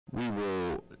We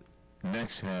will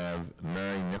next have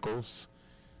Mary Nichols,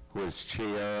 who is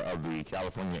chair of the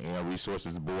California Air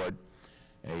Resources Board,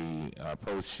 a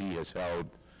post she has held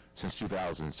since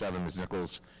 2007. Ms.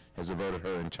 Nichols has devoted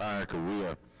her entire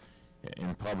career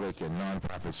in public and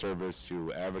nonprofit service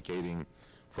to advocating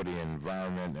for the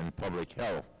environment and public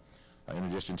health. In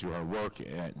addition to her work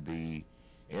at the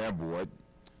Air Board,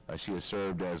 she has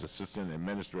served as Assistant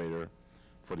Administrator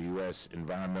for the U.S.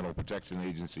 Environmental Protection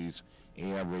Agency's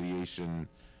Air Radiation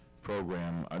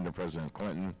Program under President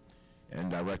Clinton, and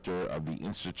Director of the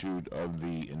Institute of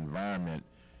the Environment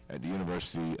at the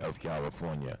University of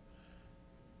California.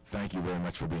 Thank you very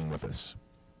much for being with us.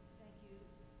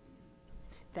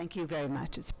 Thank you very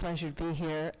much. It's a pleasure to be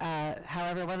here.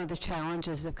 However, one of the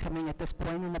challenges of coming at this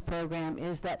point in the program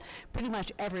is that pretty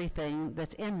much everything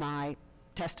that's in my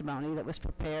testimony that was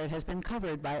prepared has been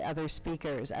covered by other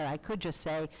speakers. And I could just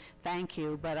say thank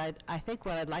you, but I think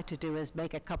what I'd like to do is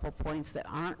make a couple points that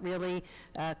aren't really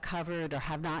covered or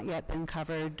have not yet been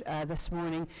covered this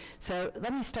morning. So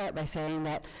let me start by saying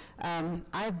that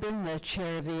I've been the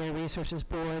chair of the Air Resources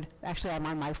Board. Actually, I'm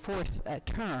on my fourth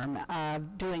term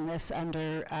doing this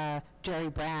under Jerry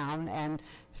Brown, and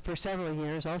for several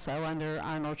years also under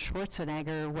Arnold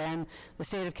Schwarzenegger, when the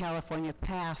state of California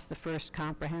passed the first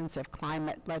comprehensive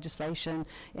climate legislation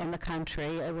in the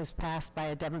country. It was passed by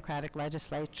a Democratic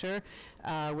legislature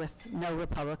with no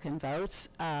Republican votes,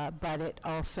 but it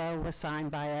also was signed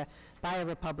by a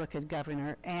Republican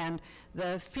governor. And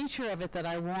the feature of it that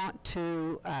I want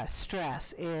to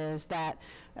stress is that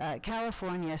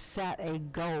California set a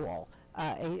goal,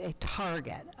 a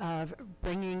target of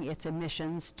bringing its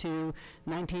emissions to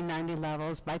 1990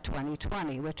 levels by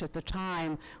 2020, which at the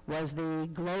time was the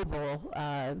global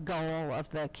goal of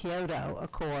the Kyoto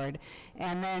Accord,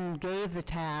 and then gave the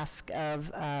task of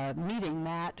meeting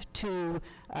that to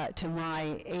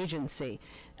my agency.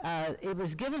 It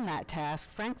was given that task,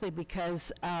 frankly,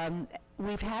 because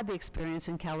we've had the experience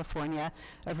in California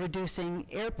of reducing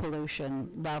air pollution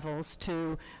levels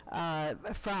to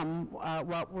from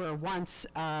what were once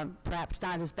perhaps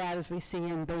not as bad as we see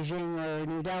in Beijing or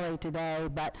New Delhi today,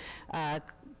 but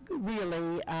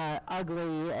really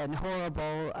ugly and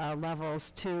horrible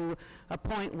levels, to a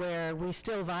point where we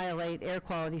still violate air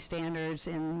quality standards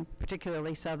in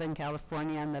particularly Southern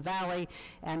California and the Valley,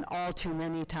 and all too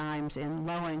many times in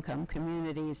low-income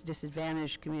communities,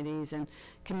 disadvantaged communities, and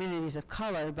communities of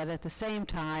color. But at the same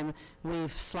time,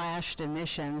 we've slashed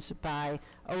emissions by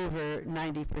over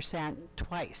 90%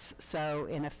 twice. So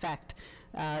in effect,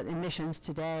 emissions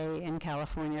today in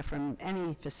California from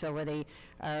any facility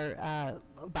are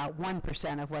about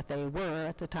 1% of what they were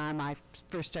at the time I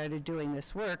first started doing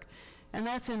this work. And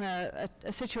that's in a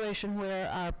situation where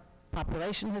our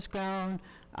population has grown,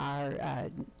 our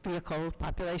vehicle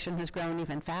population has grown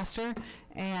even faster,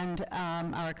 and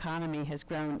our economy has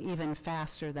grown even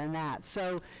faster than that.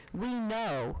 So we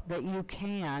know that you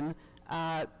can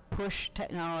push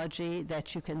technology,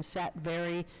 that you can set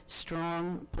very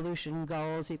strong pollution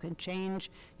goals, you can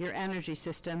change your energy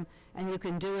system, and you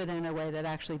can do it in a way that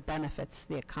actually benefits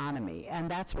the economy. And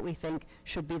that's what we think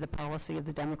should be the policy of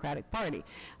the Democratic Party.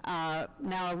 Now,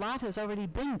 a lot has already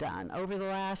been done over the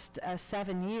last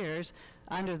 7 years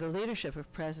under the leadership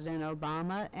of President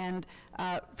Obama, and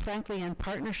frankly in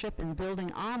partnership and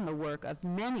building on the work of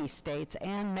many states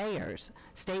and mayors,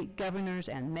 state governors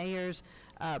and mayors,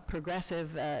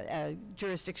 progressive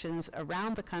jurisdictions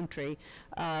around the country.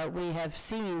 We have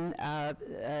seen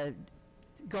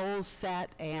goals set,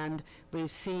 and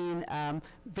we've seen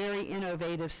very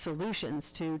innovative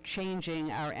solutions to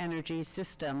changing our energy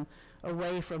system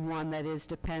away from one that is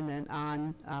dependent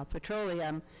on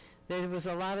petroleum. There was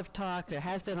a lot of talk, there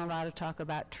has been a lot of talk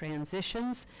about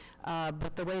transitions,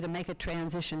 but the way to make a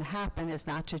transition happen is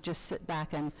not to just sit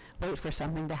back and wait for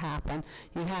something to happen.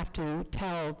 You have to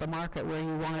tell the market where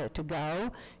you want it to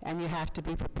go, and you have to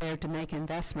be prepared to make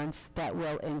investments that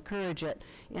will encourage it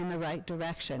in the right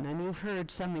direction. And you've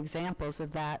heard some examples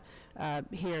of that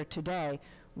here today.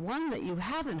 One that you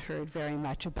haven't heard very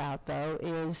much about, though,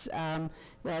 is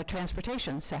the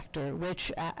transportation sector,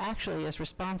 which actually is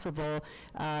responsible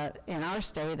in our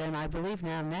state, and I believe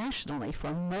now nationally,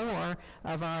 for more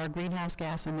of our greenhouse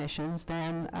gas emissions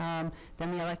than the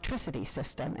electricity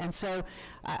system. And so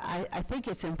I think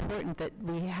it's important that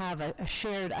we have a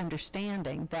shared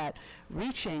understanding that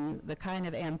reaching the kind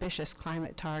of ambitious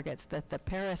climate targets that the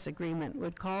Paris Agreement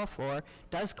would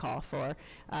does call for,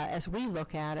 as we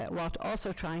look at it, while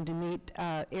also trying to meet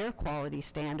air quality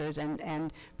standards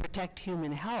and protect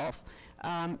human health,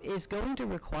 is going to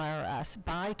require us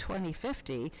by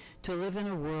 2050 to live in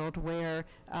a world where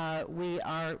we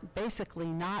are basically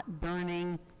not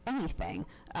burning anything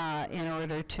in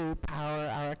order to power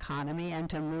our economy and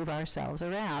to move ourselves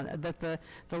around. That the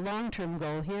long-term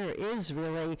goal here is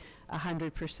really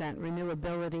 100%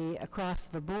 renewability across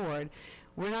the board.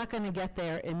 We're not going to get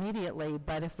there immediately,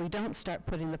 but if we don't start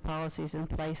putting the policies in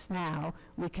place now,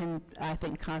 we can, I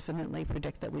think, confidently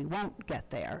predict that we won't get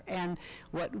there. And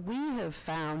what we have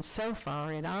found so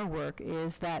far in our work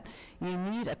is that you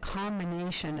need a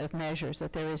combination of measures,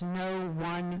 that there is no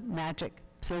one magic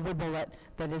silver bullet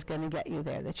that is going to get you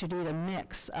there, that you need a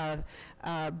mix of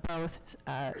both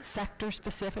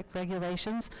sector-specific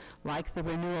regulations, like the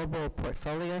renewable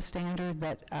portfolio standard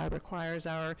that requires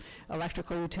our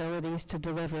electrical utilities to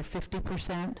deliver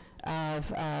 50%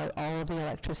 of all of the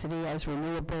electricity as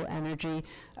renewable energy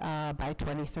by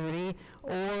 2030,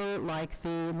 or like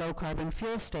the low-carbon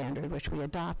fuel standard, which we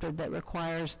adopted, that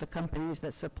requires the companies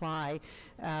that supply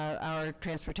our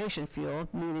transportation fuel,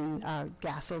 meaning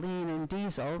gasoline and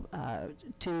diesel,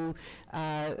 to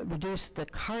reduce the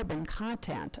carbon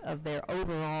content of their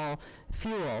overall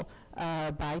fuel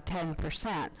by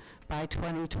 10% by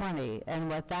 2020. And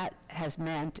what that has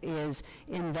meant is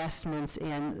investments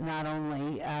in not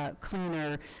only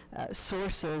cleaner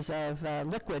sources of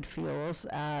liquid fuels,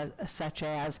 such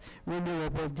as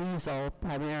renewable diesel,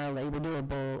 primarily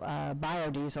renewable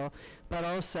biodiesel, but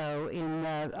also in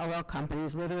oil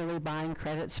companies literally buying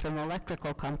credits from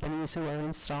electrical companies who are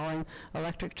installing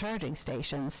electric charging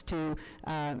stations to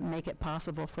make it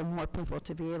possible for more people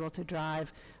to be able to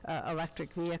drive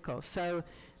electric vehicles. So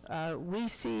we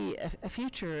see a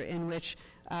future in which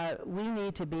we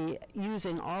need to be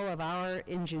using all of our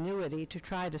ingenuity to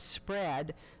try to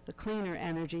spread the cleaner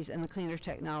energies and the cleaner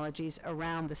technologies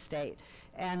around the state.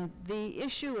 And the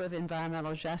issue of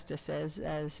environmental justice,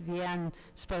 as Vienne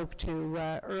spoke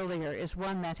to earlier, is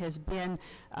one that has been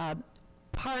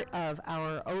part of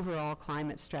our overall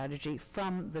climate strategy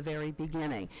from the very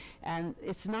beginning. And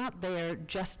it's not there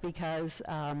just because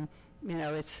you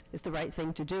know, it's the right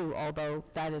thing to do, although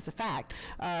that is a fact.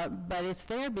 But it's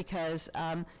there because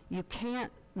you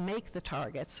can't make the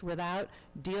targets without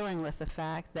dealing with the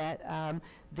fact that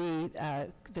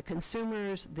the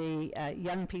consumers, the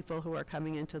young people who are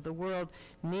coming into the world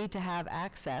need to have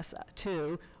access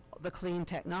to the clean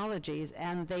technologies,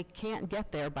 and they can't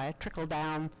get there by a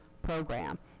trickle-down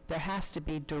program. There has to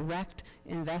be direct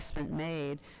investment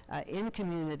made in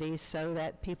communities so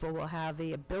that people will have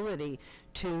the ability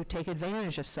to take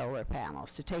advantage of solar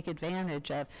panels, to take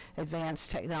advantage of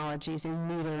advanced technologies in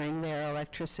metering their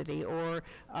electricity, or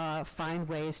find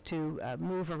ways to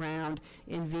move around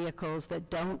in vehicles that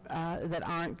that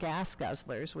aren't gas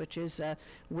guzzlers, which is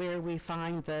where we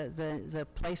find the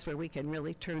place where we can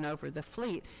really turn over the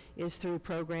fleet, is through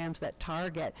programs that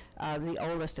target the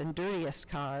oldest and dirtiest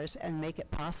cars and make it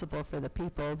possible for the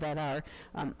people that are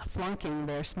flunking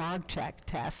their smog check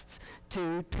tests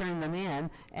to turn them in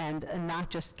and not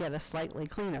just get a slightly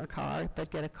cleaner car, but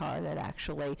get a car that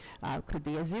actually could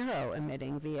be a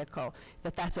zero-emitting vehicle,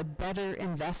 that's a better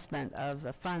investment of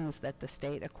the funds that the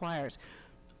state acquires.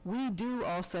 We do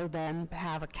also then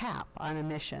have a cap on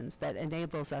emissions that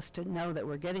enables us to know that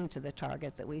we're getting to the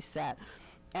target that we set.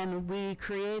 And we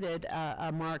created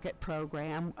a market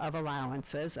program of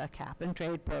allowances, a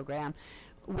cap-and-trade program,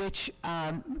 which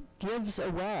gives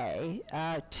away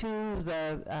to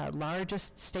the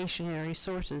largest stationary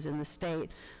sources in the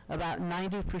state about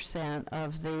 90%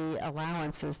 of the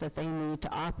allowances that they need to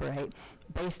operate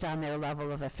based on their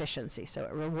level of efficiency. So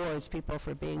it rewards people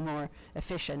for being more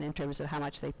efficient in terms of how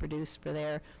much they produce for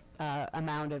their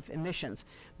amount of emissions.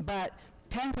 But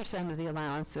 10% of the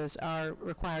allowances are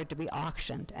required to be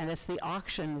auctioned, and it's the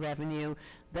auction revenue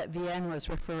that Vienne was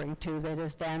referring to that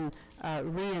is then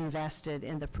reinvested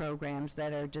in the programs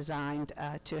that are designed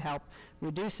to help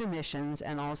reduce emissions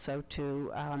and also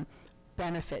to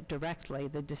benefit directly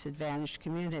the disadvantaged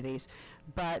communities.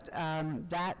 But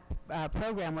that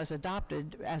program was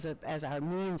adopted as our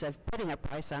means of putting a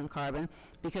price on carbon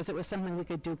because it was something we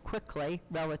could do quickly,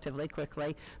 relatively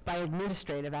quickly, by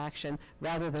administrative action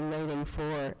rather than waiting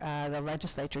for the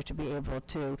legislature to be able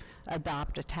to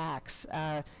adopt a tax.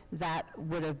 That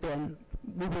would have been,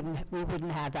 we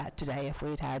wouldn't have that today if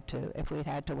we'd had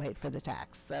to wait for the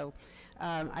tax. So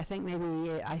I think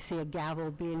maybe I see a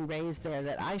gavel being raised there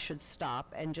that I should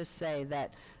stop and just say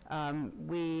that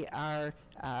we are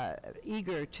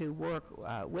eager to work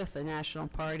with the National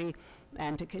Party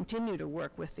and to continue to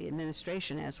work with the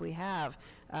administration as we have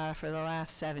for the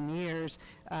last 7 years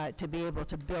to be able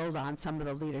to build on some of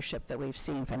the leadership that we've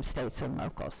seen from states and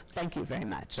locals. Thank you very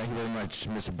much. Thank you very much.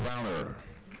 Ms. Browner.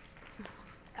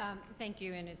 Thank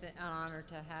you, and it's an honor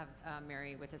to have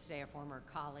Mary with us today, a former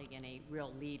colleague and a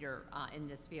real leader in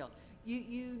this field.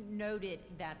 You noted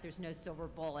that there's no silver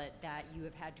bullet, that you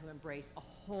have had to embrace a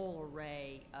whole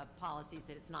array of policies,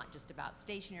 that it's not just about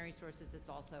stationary sources, it's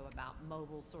also about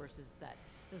mobile sources, that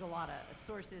there's a lot of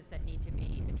sources that need to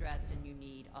be addressed, and you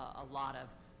need a lot of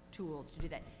tools to do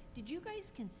that. Did you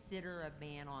guys consider a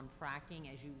ban on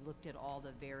fracking as you looked at all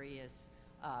the various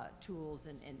tools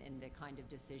and the kind of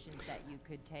decisions that you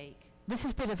could take? This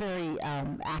has been a very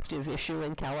active issue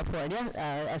in California,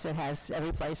 as it has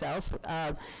every place else.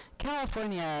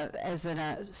 California is in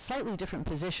a slightly different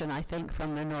position, I think,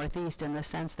 from the Northeast, in the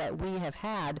sense that we have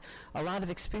had a lot of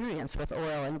experience with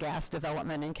oil and gas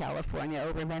development in California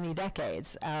over many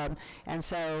decades. And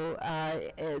so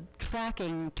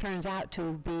fracking turns out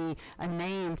to be a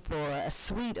name for a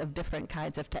suite of different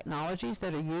kinds of technologies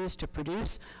that are used to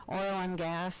produce oil and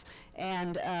gas.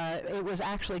 And it was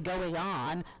actually going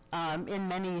on in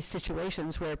many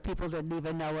situations where people didn't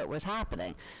even know it was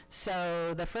happening.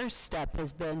 So the first step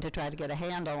has been to try to get a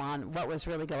handle on what was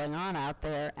really going on out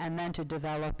there, and then to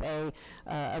develop a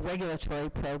regulatory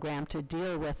program to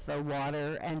deal with the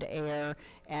water and air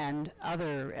and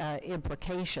other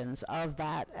implications of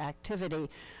that activity.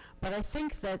 But I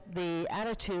think that the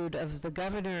attitude of the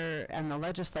governor and the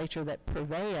legislature that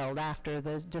prevailed after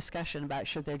the discussion about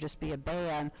should there just be a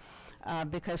ban,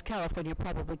 because California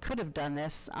probably could have done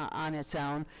this on its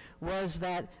own, was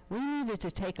that we needed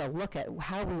to take a look at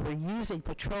how we were using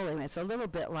petroleum. It's a little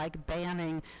bit like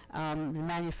banning the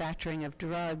manufacturing of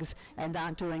drugs and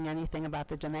not doing anything about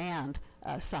the demand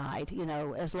side. You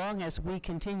know, as long as we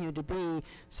continue to be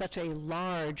such a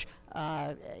large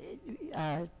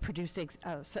producing,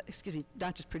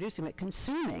 not just producing, but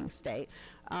consuming state,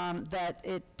 that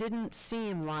it didn't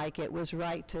seem like it was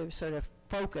right to sort of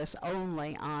focus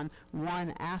only on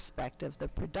one aspect of the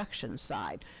production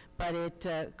side. But it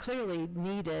clearly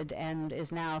needed, and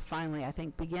is now finally, I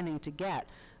think, beginning to get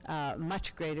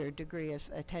much greater degree of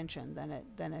attention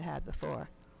than it had before.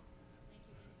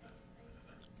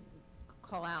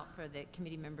 Call out for the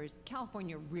committee members,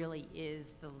 California really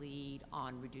is the lead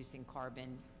on reducing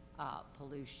carbon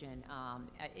pollution.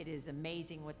 It is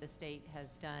amazing what the state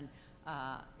has done.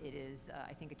 It is,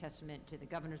 I think, a testament to the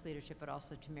governor's leadership, but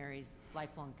also to Mary's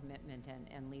lifelong commitment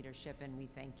and leadership, and we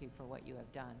thank you for what you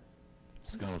have done.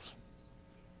 Skills.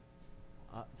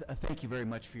 Thank you very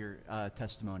much for your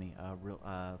testimony.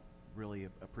 Really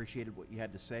appreciated what you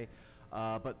had to say.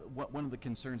 But one of the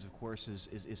concerns, of course,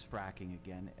 is fracking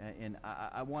again. And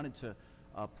I wanted to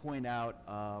point out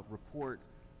a report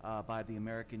by the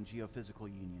American Geophysical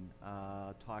Union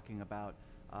talking about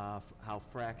how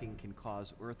fracking can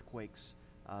cause earthquakes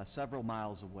several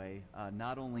miles away,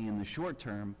 not only in the short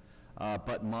term,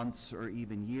 but months or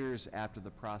even years after the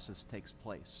process takes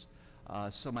place.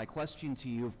 So my question to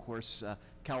you, of course,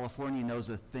 California knows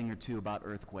a thing or two about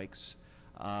earthquakes.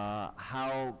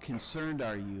 How concerned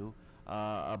are you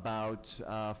about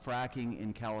fracking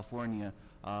in California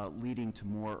leading to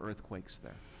more earthquakes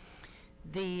there?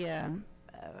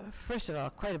 First of all,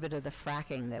 quite a bit of the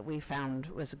fracking that we found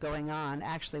was going on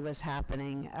actually was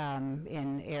happening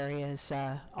in areas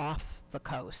off the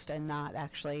coast, and not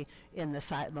actually in the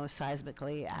most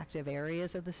seismically active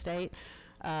areas of the state.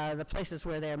 The places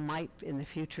where there might in the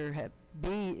future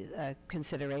be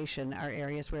consideration are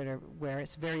areas where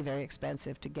it's very, very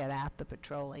expensive to get at the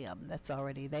petroleum that's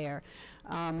already there.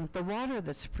 The water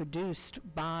that's produced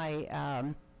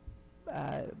by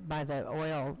the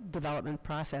oil development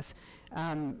process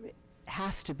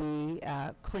has to be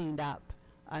cleaned up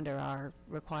under our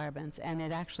requirements, and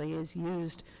it actually is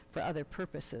used for other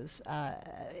purposes.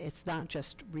 It's not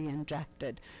just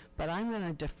re-injected. But I'm going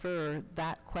to defer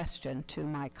that question to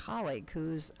my colleague,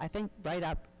 who's, I think, right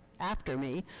up after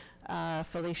me,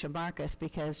 Felicia Marcus,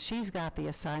 because she's got the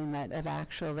assignment of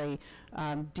actually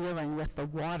dealing with the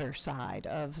water side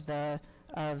of the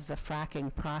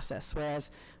fracking process,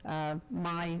 whereas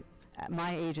my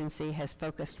agency has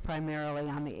focused primarily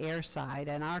on the air side,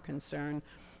 and our concern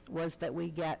was that we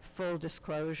get full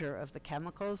disclosure of the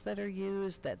chemicals that are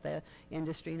used, that the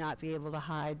industry not be able to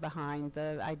hide behind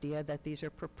the idea that these are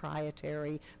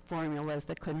proprietary formulas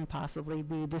that couldn't possibly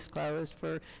be disclosed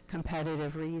for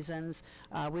competitive reasons.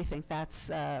 We think that's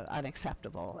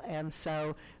unacceptable. And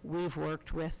so we've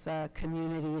worked with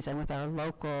communities and with our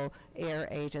local air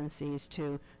agencies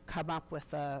to come up with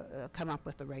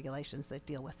the regulations that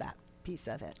deal with that piece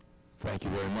of it. Thank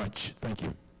you very much. Thank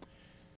you.